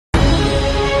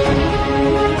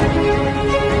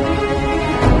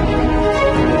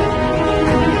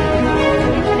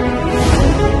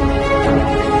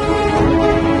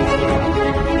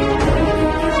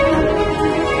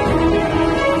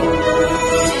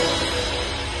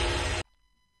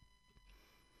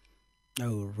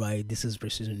Alright, this is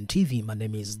Precision TV. My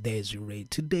name is Desiree.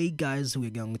 Today, guys, we're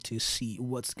going to see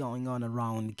what's going on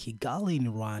around Kigali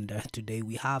in Rwanda. Today,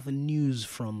 we have a news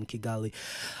from Kigali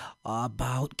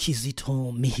about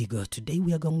Kizito Mihigo. Today,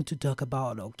 we are going to talk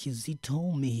about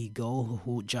Kizito Mihigo,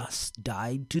 who just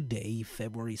died today,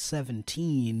 February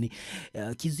 17.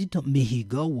 Kizito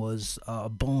Mihigo was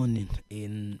born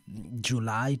in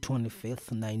July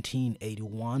 25th,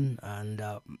 1981, and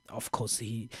of course,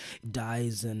 he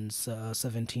dies in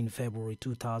 17 February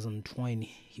 2020.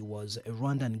 He was a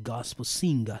Rwandan gospel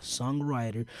singer,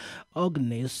 songwriter,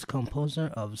 organist,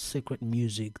 composer of sacred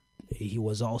music. He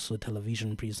was also a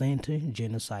television presenter,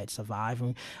 genocide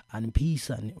survivor, and peace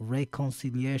and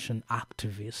reconciliation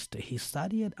activist. He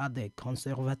studied at the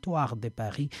Conservatoire de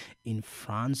Paris in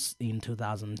France in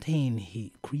 2010.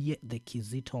 He created the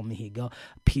Kizito Mihigo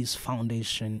Peace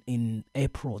Foundation in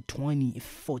April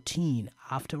 2014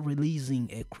 after releasing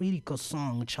a critical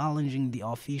song challenging the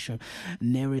official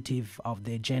narrative of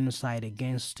the genocide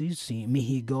against Tutsi.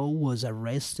 Mihigo was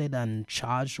arrested and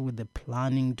charged with the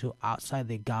planning to outside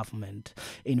the government.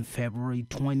 In February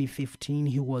 2015,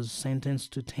 he was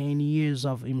sentenced to 10 years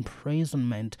of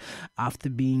imprisonment after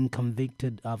being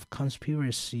convicted of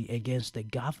conspiracy against the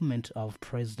government of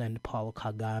President Paul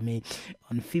Kagame.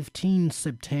 On 15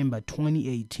 September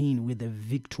 2018, with the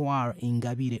Victoire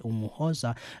Ingabire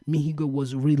Umuhoza, Mihigo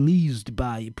was released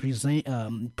by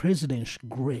presidential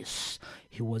grace.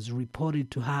 He was reported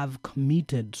to have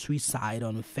committed suicide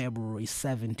on February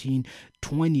 17,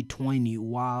 2020,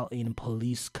 while in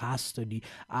police custody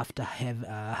after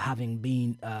having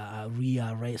been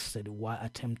rearrested while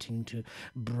attempting to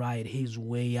bribe his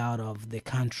way out of the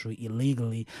country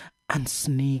illegally and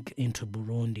sneak into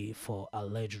Burundi for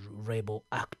alleged rebel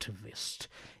activist.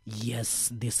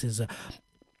 Yes, this is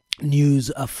news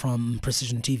from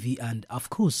Precision TV, and of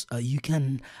course you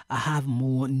can have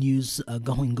more news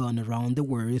going on around the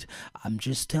world. I'm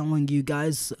just telling you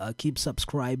guys, keep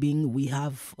subscribing. We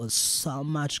have so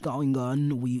much going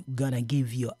on. We're gonna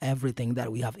give you everything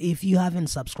that we have. If you haven't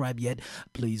subscribed yet,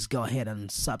 please go ahead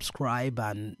and subscribe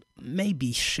and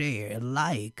maybe share,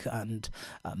 like, and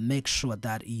make sure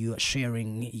that you're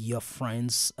sharing your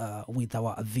friends with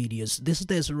our videos. This is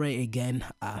Desiree again.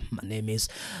 My name is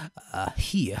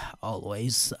here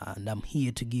always, and I'm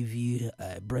here to give you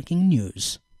breaking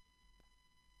news.